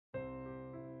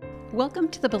Welcome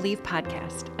to the Believe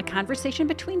Podcast, a conversation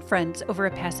between friends over a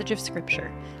passage of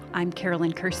Scripture. I'm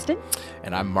Carolyn Kirsten.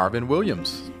 And I'm Marvin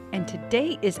Williams. And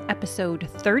today is episode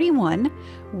 31.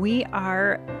 We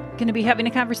are going to be having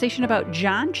a conversation about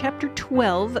John chapter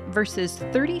 12, verses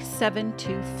 37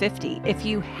 to 50. If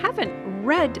you haven't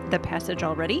read the passage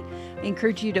already, I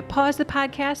encourage you to pause the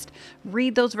podcast,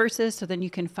 read those verses so then you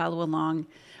can follow along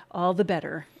all the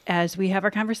better as we have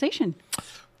our conversation.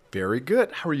 Very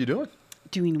good. How are you doing?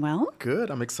 Doing well. Good.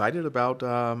 I'm excited about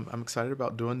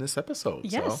doing this episode.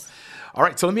 Yes. So, all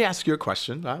right. So let me ask you a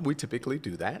question. We typically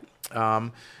do that.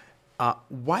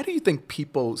 Why do you think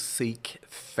people seek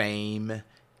fame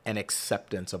and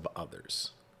acceptance of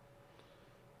others?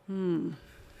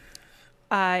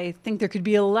 I think there could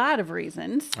be a lot of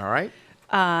reasons. All right.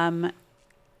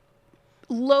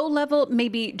 Low level,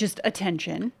 maybe just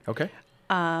attention. Okay.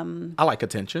 I like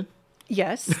attention.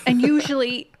 Yes. And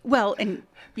usually,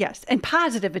 and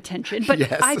positive attention. But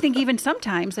Yes. I think even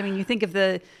sometimes, you think of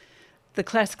the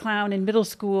class clown in middle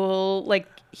school, like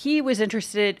he was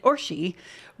interested, or she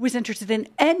was interested in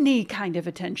any kind of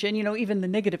attention, even the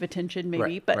negative attention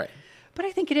maybe. Right. But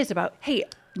I think it is about, hey,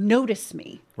 notice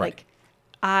me. Right.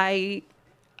 Like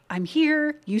I'm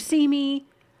here, you see me,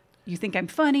 you think I'm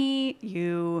funny,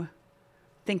 you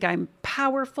think I'm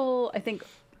powerful. I think,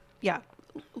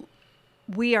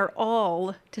 we are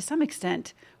all, to some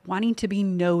extent, wanting to be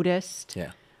noticed,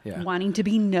 wanting to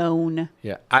be known.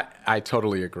 Yeah, I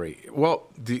totally agree. Well,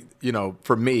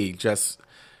 for me, just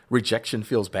rejection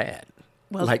feels bad.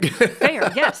 Well, fair,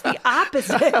 yes. The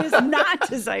opposite is not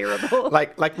desirable.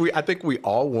 I think we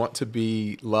all want to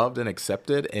be loved and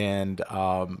accepted, and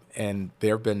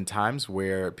there have been times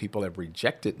where people have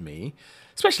rejected me,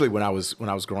 especially when I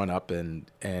was growing up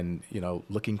and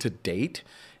looking to date.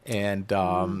 And,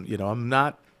 I'm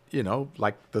not,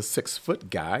 like the 6 foot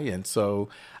guy. And so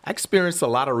I experienced a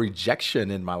lot of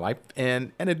rejection in my life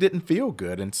and it didn't feel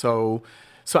good. And so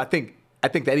I think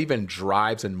that even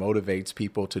drives and motivates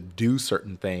people to do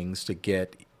certain things to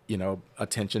get,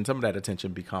 attention. Some of that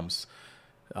attention becomes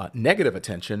negative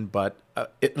attention, but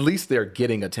at least they're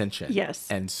getting attention. Yes.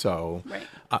 And so,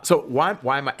 right. So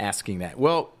why am I asking that?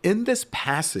 Well, in this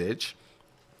passage,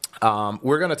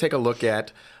 we're going to take a look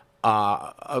at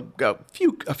a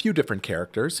few different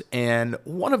characters, and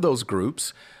one of those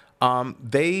groups,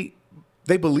 they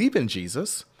believe in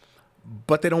Jesus,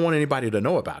 but they don't want anybody to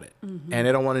know about it, and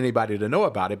they don't want anybody to know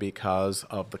about it because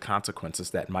of the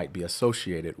consequences that might be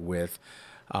associated with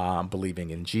believing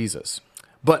in Jesus.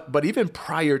 But even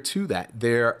prior to that,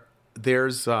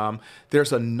 there's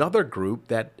another group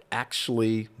that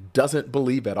actually doesn't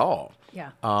believe at all.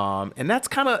 Yeah. And that's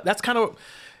kind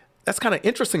of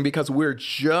interesting because we're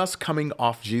just coming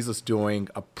off Jesus doing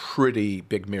a pretty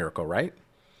big miracle, right?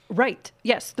 Right.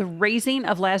 Yes. The raising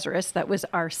of Lazarus, that was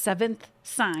our 7th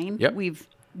sign. Yep. We've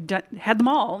had them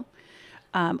all.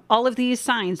 All of these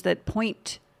signs that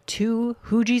point to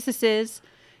who Jesus is,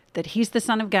 that he's the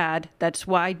Son of God. That's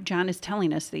why John is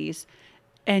telling us these.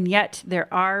 And yet there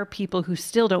are people who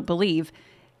still don't believe.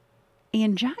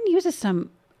 And John uses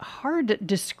some hard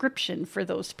description for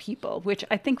those people, which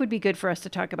I think would be good for us to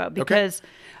talk about because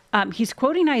he's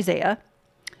quoting Isaiah,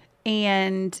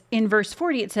 and in verse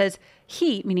 40 it says,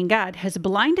 "He," meaning God, "has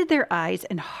blinded their eyes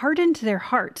and hardened their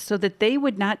hearts so that they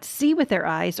would not see with their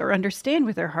eyes or understand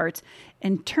with their hearts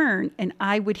and turn, and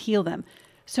I would heal them."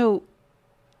 So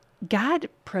God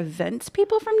prevents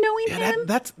people from knowing him?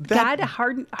 God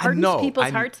hardens people's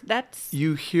hearts?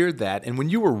 You hear that, and when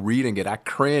you were reading it, I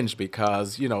cringed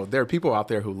because, there are people out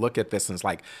there who look at this and it's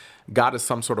like, God is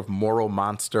some sort of moral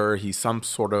monster. He's some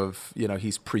sort of,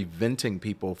 he's preventing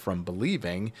people from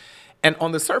believing. And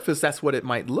on the surface, that's what it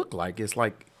might look like. It's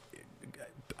like,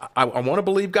 I want to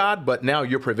believe God, but now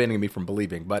you're preventing me from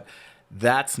believing. But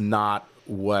that's not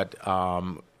what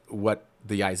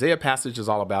the Isaiah passage is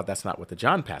all about. That's not what the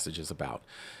John passage is about.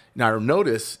 Now,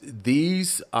 notice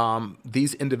these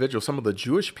individuals, some of the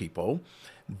Jewish people,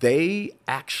 they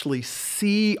actually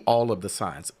see all of the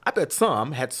signs. I bet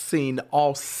some had seen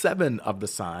all 7 of the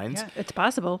signs. Yeah, it's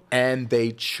possible. And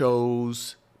they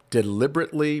chose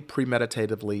deliberately,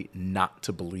 premeditatively not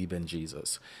to believe in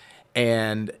Jesus.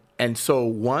 And so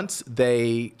once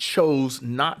they chose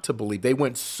not to believe, they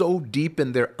went so deep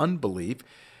in their unbelief,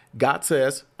 God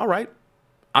says, all right,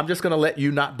 I'm just going to let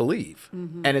you not believe.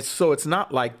 And it's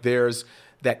not like there's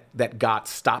that God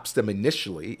stops them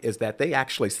initially, is that they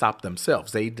actually stop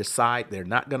themselves. They decide they're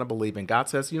not going to believe. And God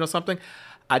says, something,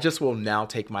 I just will now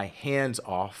take my hands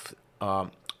off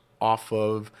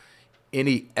of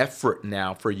any effort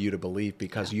now for you to believe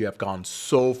because you have gone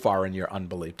so far in your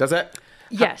unbelief. Does that?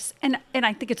 Yes. And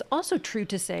I think it's also true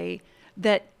to say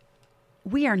that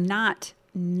we are not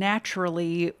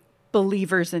naturally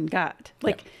believers in God.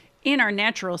 Like in our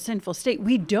natural sinful state,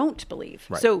 we don't believe.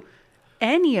 Right. So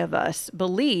any of us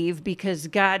believe because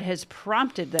God has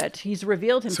prompted that. He's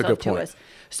revealed himself to us.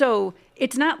 So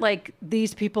it's not like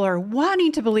these people are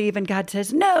wanting to believe and God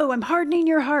says, no, I'm hardening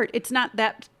your heart. It's not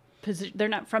that position. They're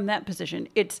not from that position.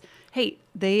 It's, hey,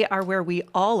 they are where we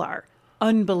all are,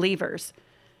 unbelievers.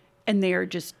 And they are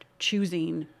just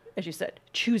choosing, as you said,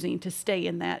 choosing to stay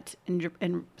in that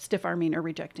and stiff arming or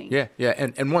rejecting. Yeah.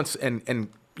 And once, and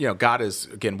God is,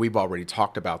 again, we've already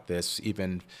talked about this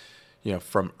even,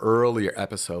 from earlier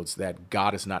episodes, that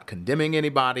God is not condemning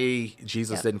anybody.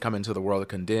 Jesus didn't come into the world to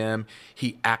condemn.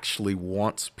 He actually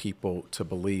wants people to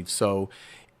believe. So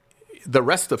the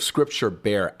rest of Scripture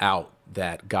bear out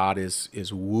that God is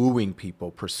wooing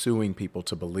people, pursuing people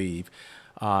to believe,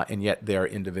 and yet there are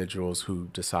individuals who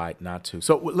decide not to.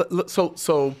 So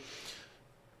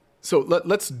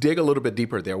let's dig a little bit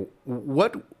deeper there.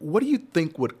 What do you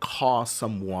think would cause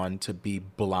someone to be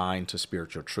blind to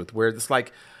spiritual truth, where it's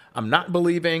like, I'm not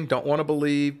believing, don't want to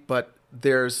believe, but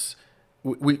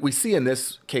we see in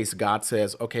this case, God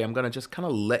says, okay, I'm going to just kind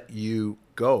of let you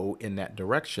go in that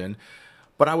direction.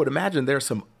 But I would imagine there's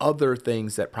some other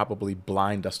things that probably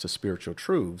blind us to spiritual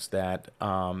truths that,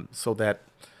 so that,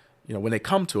 when they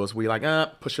come to us, we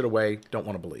push it away, don't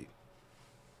want to believe.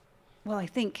 Well, I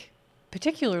think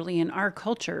particularly in our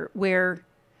culture where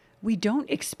we don't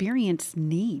experience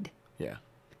need. Yeah.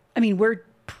 I mean, we're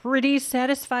pretty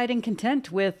satisfied and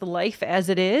content with life as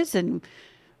it is. And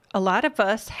a lot of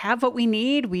us have what we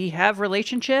need. We have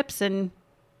relationships and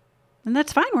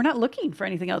that's fine. We're not looking for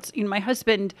anything else. My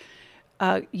husband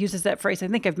uses that phrase. I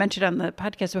think I've mentioned on the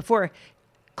podcast before,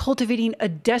 cultivating a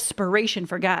desperation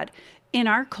for God. In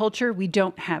our culture, we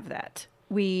don't have that.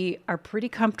 We are pretty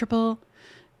comfortable.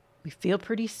 We feel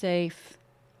pretty safe.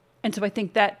 And so I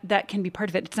think that can be part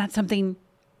of it. It's not something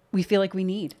we feel like we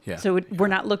need. Yeah. So we're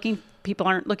not looking, people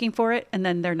aren't looking for it, and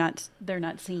then they're not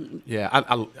seeing. Yeah,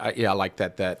 I like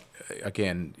that. That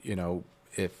again,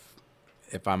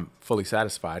 if I'm fully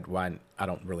satisfied, why I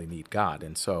don't really need God.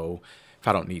 And so if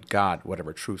I don't need God,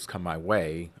 whatever truths come my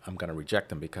way, I'm going to reject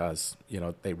them because,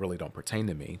 they really don't pertain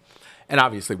to me. And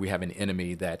obviously we have an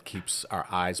enemy that keeps our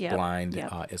eyes blind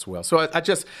as well. So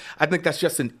I think that's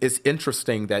it's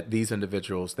interesting that these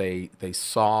individuals, they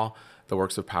saw the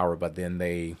works of power, but then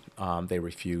they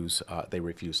refuse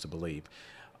to believe.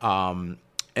 And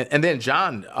then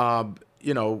John,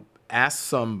 asks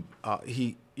some,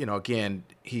 again,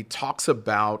 he talks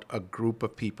about a group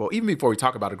of people, even before we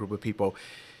talk about a group of people,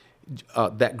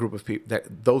 that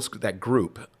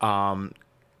group,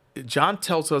 John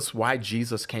tells us why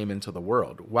Jesus came into the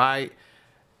world. What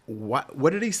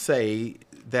did he say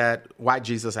why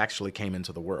Jesus actually came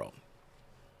into the world?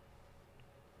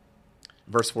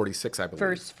 Verse 46, I believe.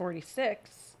 Verse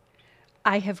 46,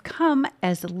 I have come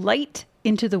as light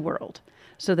into the world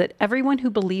so that everyone who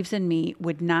believes in me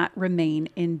would not remain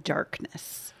in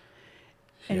darkness.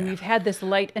 And we've had this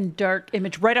light and dark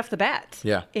image right off the bat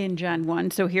in John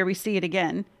 1. So here we see it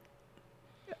again.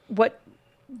 What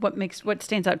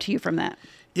stands out to you from that?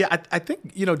 Yeah, I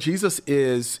think, Jesus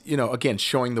is, again,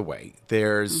 showing the way.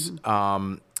 There's,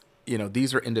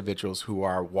 these are individuals who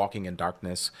are walking in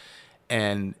darkness.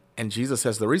 And Jesus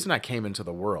says, the reason I came into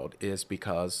the world is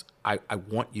because I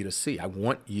want you to see. I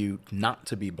want you not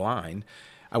to be blind.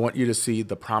 I want you to see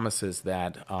the promises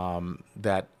that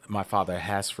my Father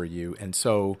has for you. And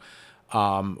so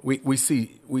we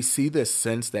see this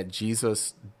sense that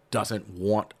Jesus doesn't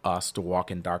want us to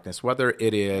walk in darkness, whether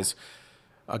it is,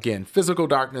 again, physical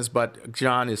darkness, but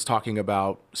John is talking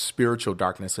about spiritual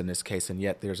darkness in this case. And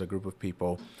yet there's a group of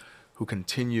people who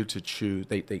continue to choose,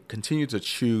 they continue to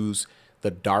choose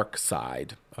the dark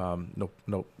side. No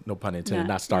pun intended,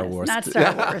 not Star Wars. Not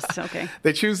Star Wars, okay.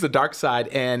 They choose the dark side,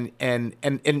 and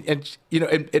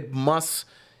it must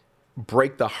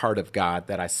break the heart of God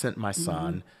that I sent my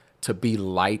son to be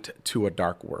light to a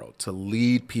dark world, to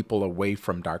lead people away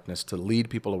from darkness, to lead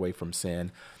people away from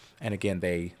sin. And again,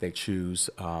 they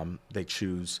choose to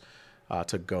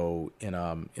go in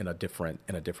a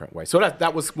different way. So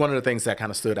that was one of the things that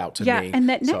kind of stood out to me. Yeah, and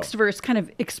that next verse kind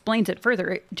of explains it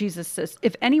further. Jesus says,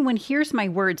 if anyone hears my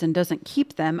words and doesn't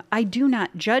keep them, I do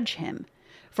not judge him.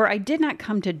 For I did not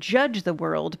come to judge the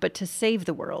world, but to save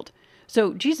the world.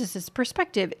 So Jesus'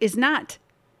 perspective is not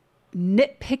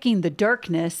nitpicking the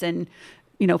darkness and,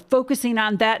 focusing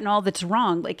on that and all that's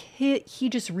wrong. Like he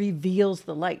just reveals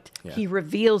the light. Yeah. He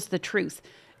reveals the truth.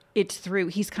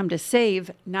 He's come to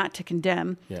save, not to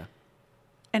condemn. Yeah.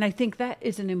 And I think that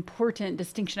is an important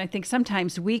distinction. I think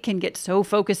sometimes we can get so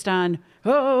focused on,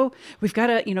 oh, we've got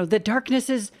to,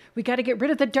 we got to get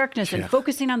rid of the darkness and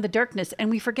focusing on the darkness. And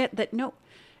we forget that, no,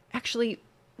 actually,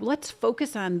 let's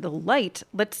focus on the light.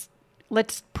 Let's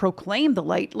proclaim the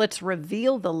light. Let's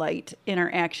reveal the light in our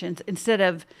actions instead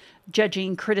of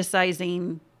judging,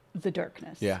 criticizing the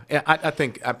darkness. Yeah. I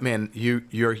think, man,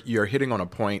 you're hitting on a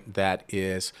point that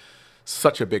is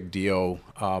such a big deal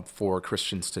for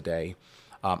Christians today.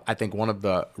 I think one of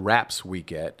the raps we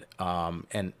get,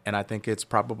 and I think it's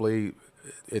probably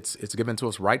it's given to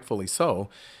us rightfully so,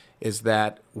 is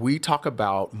that we talk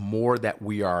about more that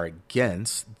we are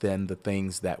against than the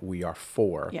things that we are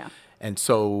for. Yeah. And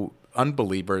so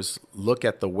unbelievers look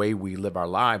at the way we live our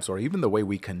lives, or even the way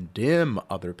we condemn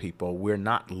other people. We're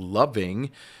not loving.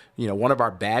 One of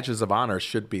our badges of honor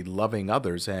should be loving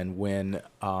others. And when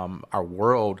our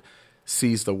world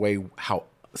sees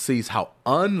how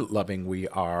unloving we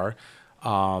are,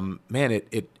 man,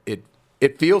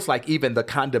 it feels like even the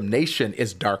condemnation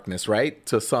is darkness, right?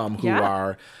 To some who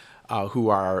are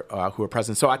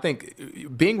present. So I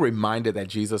think being reminded that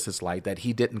Jesus is light, that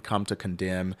he didn't come to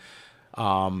condemn.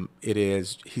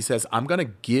 He says, I'm going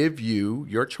to give you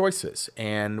your choices.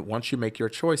 And once you make your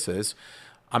choices,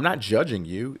 I'm not judging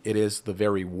you. It is the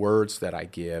very words that I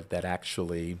give that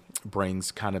actually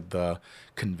brings kind of the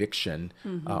conviction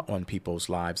on people's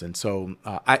lives. And so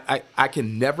I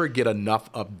can never get enough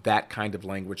of that kind of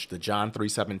language. The John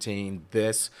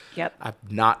 3:17,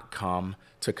 I've not come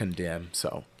to condemn.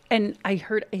 So. And I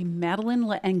heard a Madeleine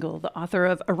L'Engle, the author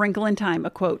of A Wrinkle in Time, a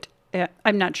quote.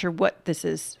 I'm not sure what this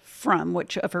is from,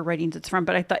 which of her writings it's from,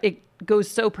 but I thought it goes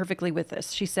so perfectly with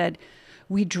this. She said,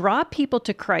 "We draw people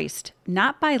to Christ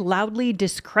not by loudly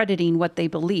discrediting what they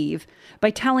believe, by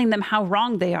telling them how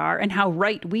wrong they are and how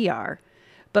right we are,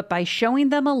 but by showing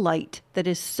them a light that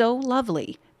is so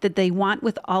lovely that they want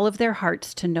with all of their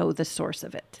hearts to know the source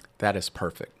of it." That is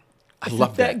perfect. I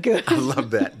love that. Good? I love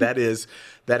that. That is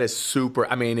super.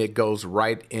 I mean, it goes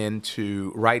right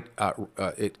into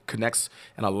it connects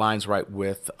and aligns right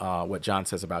with what John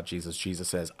says about Jesus. Jesus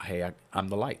says, "Hey, I'm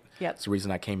the light. Yep. It's the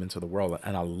reason I came into the world."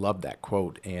 And I love that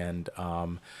quote. And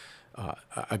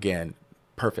again,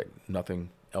 perfect.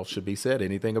 Nothing else should be said.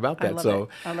 Anything about that?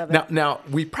 I love it. Now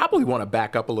we probably want to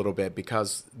back up a little bit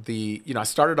because I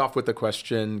started off with the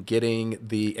question, getting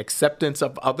the acceptance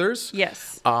of others.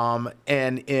 Yes.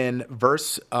 And in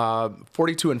verse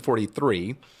 42 and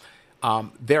 43,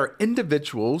 there are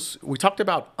individuals. We talked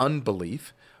about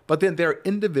unbelief, but then there are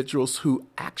individuals who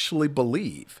actually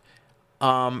believe,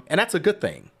 and that's a good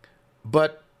thing.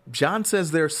 But John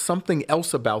says there's something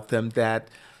else about them that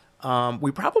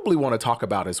we probably want to talk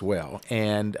about as well.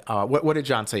 And what did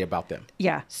John say about them?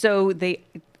 Yeah. So they,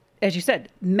 as you said,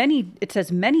 it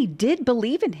says many did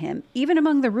believe in him, even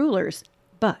among the rulers,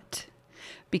 but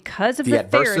because of the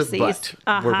Pharisees.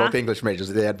 We're both English majors.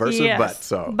 The adversive but.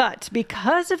 So. But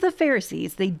because of the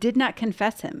Pharisees, they did not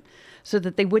confess him so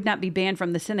that they would not be banned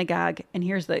from the synagogue. And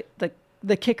here's the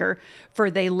kicker,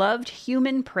 for they loved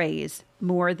human praise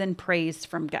more than praise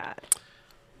from God.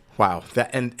 Wow.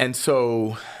 And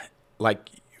so,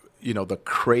 the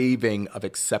craving of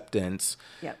acceptance,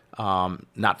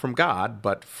 not from God,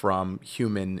 but from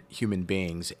human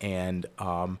beings. And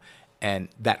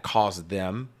that caused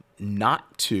them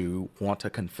not to want to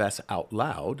confess out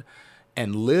loud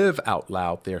and live out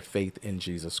loud their faith in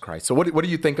Jesus Christ. So what do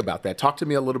you think about that? Talk to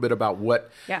me a little bit about when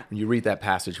you read that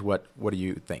passage, what do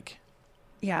you think?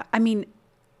 Yeah, I mean,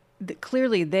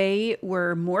 clearly they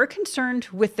were more concerned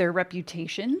with their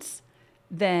reputations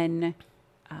than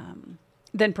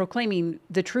proclaiming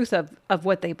the truth of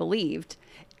what they believed.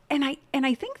 And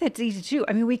I think that's easy to do.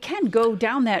 I mean, we can go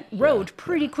down that road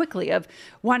pretty quickly of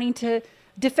wanting to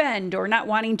defend or not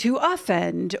wanting to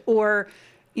offend or,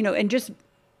 and just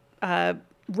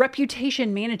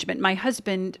reputation management. My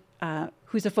husband,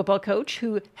 who's a football coach,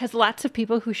 who has lots of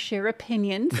people who share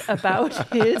opinions about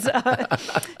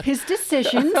his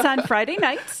decisions on Friday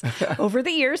nights over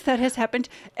the years that has happened.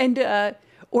 And,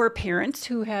 or parents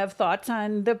who have thoughts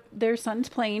on their son's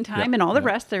playing time and all the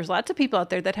rest. There's lots of people out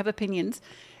there that have opinions.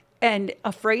 And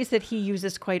a phrase that he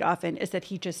uses quite often is that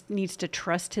he just needs to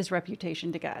trust his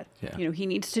reputation to God. Yeah. He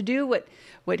needs to do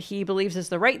what he believes is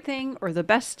the right thing or the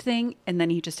best thing, and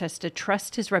then he just has to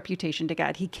trust his reputation to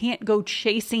God. He can't go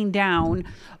chasing down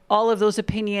all of those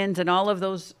opinions and all of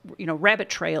those, rabbit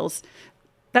trails.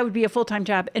 That would be a full-time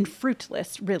job and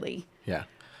fruitless, really. Yeah.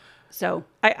 So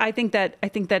I think that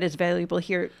is valuable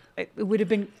here. It would have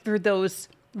been for those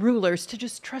rulers to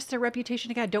just trust their reputation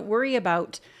to God. Don't worry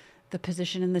about the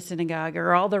position in the synagogue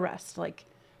or all the rest.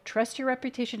 Trust your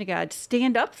reputation to God.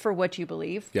 Stand up for what you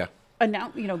believe. Yeah.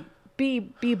 Announce,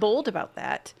 be bold about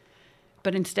that.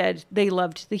 But instead, they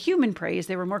loved the human praise.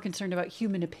 They were more concerned about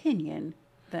human opinion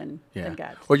than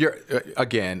God's. Well,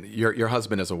 your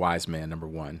husband is a wise man, number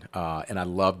one, and I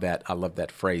love that. I love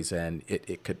that phrase, and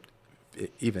it could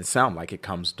even sound like it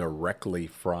comes directly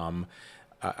from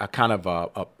a kind of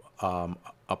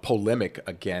a polemic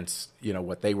against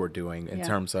what they were doing in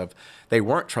terms of they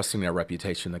weren't trusting their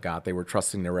reputation to God. They were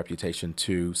trusting their reputation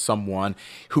to someone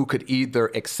who could either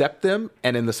accept them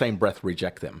and in the same breath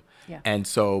reject them. Yeah. And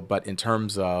so, but in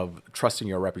terms of trusting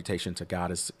your reputation to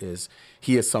God,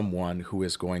 He is someone who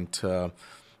is going to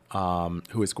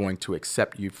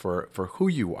accept you for who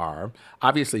you are.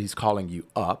 Obviously, He's calling you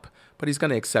up, but He's going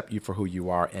to accept you for who you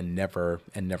are and never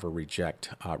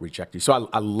reject you. So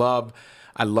I love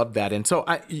that. And so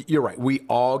you're right. We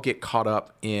all get caught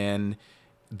up in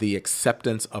the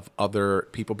acceptance of other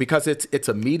people because it's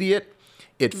immediate.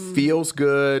 It feels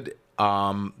good.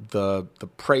 The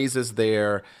praise is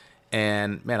there.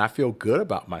 And man, I feel good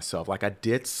about myself. Like I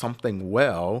did something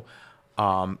well.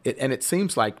 And it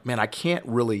seems like, man, I can't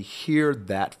really hear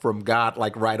that from God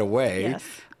like right away.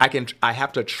 Yes. I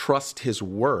have to trust His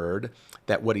word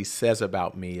that what He says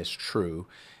about me is true,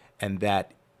 and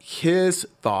that His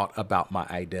thought about my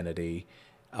identity,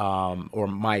 or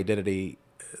my identity,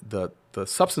 the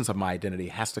substance of my identity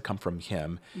has to come from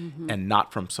Him and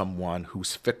not from someone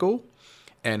who's fickle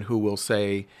and who will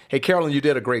say, "Hey, Carolyn, you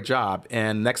did a great job,"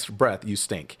 and next breath you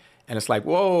stink. And it's like,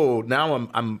 whoa! Now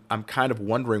I'm kind of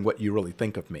wondering what you really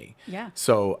think of me. Yeah.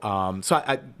 So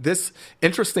this,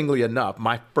 interestingly enough,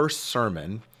 my first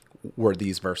sermon were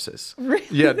these verses. Really?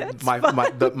 Yeah. That's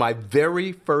My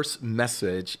very first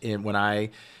message when I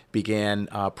began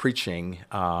preaching,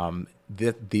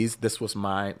 this was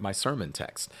my sermon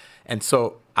text, and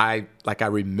so I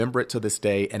remember it to this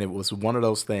day, and it was one of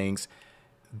those things.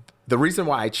 The reason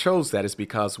why I chose that is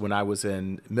because when I was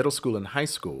in middle school and high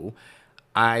school,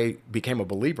 I became a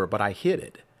believer, but I hid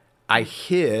it. I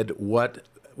hid what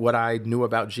I knew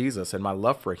about Jesus and my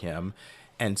love for Him.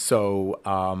 And so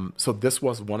this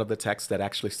was one of the texts that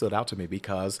actually stood out to me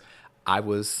because I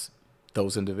was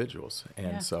those individuals.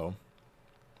 And so.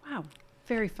 Wow.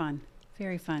 Very fun.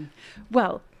 Very fun.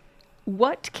 Well,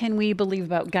 what can we believe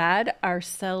about God,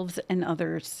 ourselves, and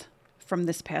others from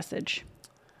this passage?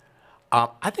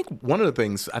 I think one of the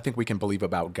things I think we can believe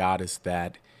about God is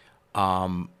that,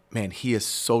 man, He is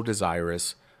so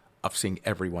desirous of seeing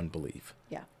everyone believe.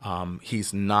 Yeah.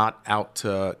 He's not out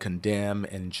to condemn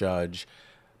and judge,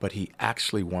 but He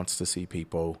actually wants to see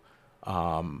people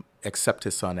accept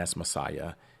His Son as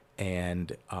Messiah.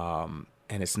 And I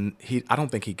don't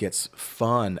think He gets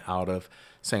fun out of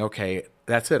saying, "Okay,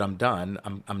 that's it, I'm done.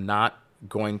 I'm not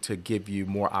going to give you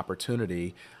more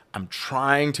opportunity. I'm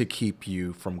trying to keep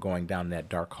you from going down that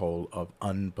dark hole of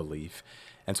unbelief."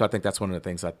 And so I think that's one of the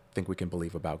things I think we can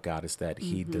believe about God is that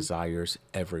He desires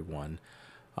everyone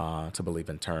to believe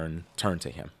and turn to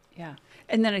Him. Yeah.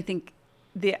 And then I think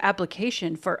the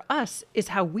application for us is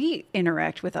how we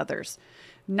interact with others,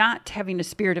 not having a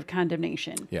spirit of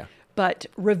condemnation, but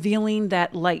revealing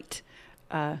that light.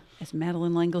 As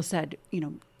Madeline L'Engle said,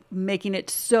 making it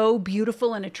so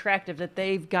beautiful and attractive that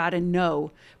they've got to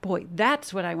know, boy,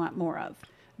 that's what I want more of,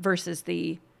 versus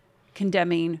the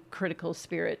condemning, critical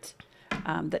spirit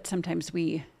that sometimes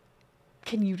we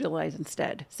can utilize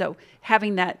instead. So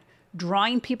having that,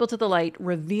 drawing people to the light,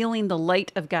 revealing the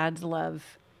light of God's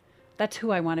love, that's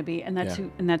who I want to be, and that's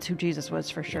who Jesus was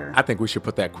for sure. I think we should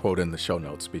put that quote in the show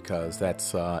notes because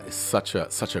that's is such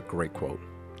a great quote.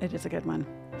 It is a good one.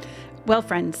 Well,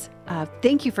 friends,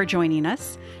 thank you for joining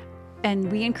us.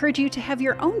 And we encourage you to have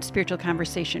your own spiritual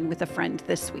conversation with a friend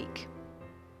this week.